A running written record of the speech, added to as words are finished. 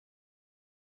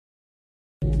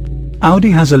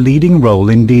Audi has a leading role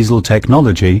in diesel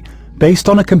technology based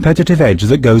on a competitive edge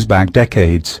that goes back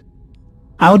decades.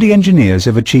 Audi engineers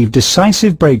have achieved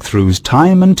decisive breakthroughs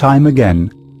time and time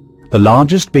again, the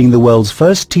largest being the world's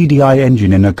first TDI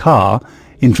engine in a car,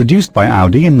 introduced by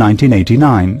Audi in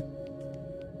 1989.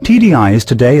 TDI is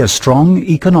today a strong,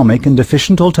 economic and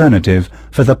efficient alternative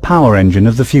for the power engine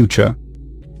of the future.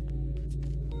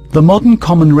 The modern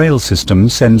common rail system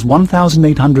sends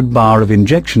 1,800 bar of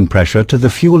injection pressure to the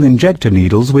fuel injector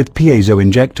needles with piezo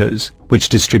injectors, which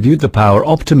distribute the power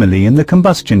optimally in the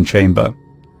combustion chamber.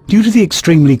 Due to the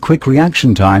extremely quick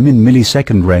reaction time in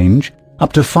millisecond range,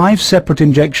 up to 5 separate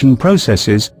injection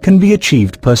processes can be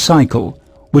achieved per cycle,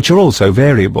 which are also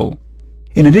variable.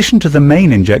 In addition to the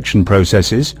main injection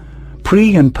processes,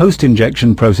 pre- and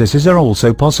post-injection processes are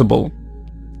also possible.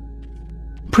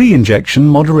 Pre-injection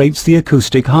moderates the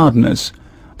acoustic hardness,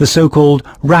 the so-called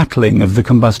rattling of the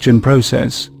combustion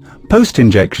process.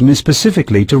 Post-injection is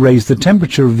specifically to raise the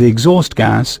temperature of the exhaust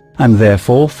gas and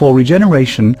therefore for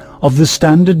regeneration of the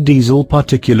standard diesel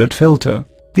particulate filter.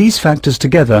 These factors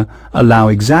together allow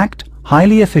exact,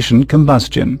 highly efficient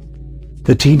combustion.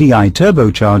 The TDI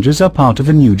turbochargers are part of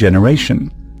a new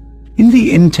generation. In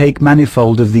the intake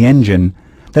manifold of the engine,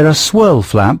 there are swirl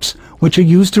flaps which are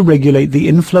used to regulate the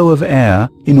inflow of air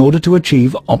in order to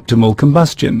achieve optimal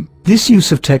combustion. This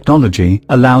use of technology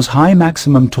allows high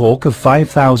maximum torque of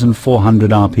 5,400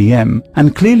 RPM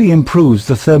and clearly improves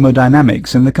the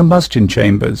thermodynamics in the combustion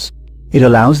chambers. It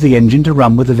allows the engine to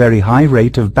run with a very high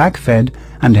rate of back-fed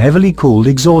and heavily cooled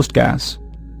exhaust gas.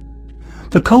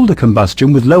 The colder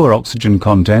combustion with lower oxygen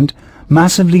content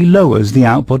massively lowers the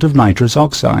output of nitrous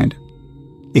oxide.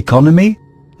 Economy,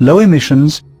 low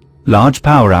emissions, large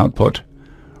power output,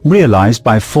 realized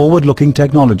by forward-looking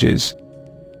technologies.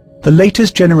 The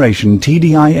latest generation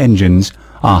TDI engines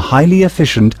are highly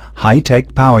efficient,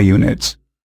 high-tech power units.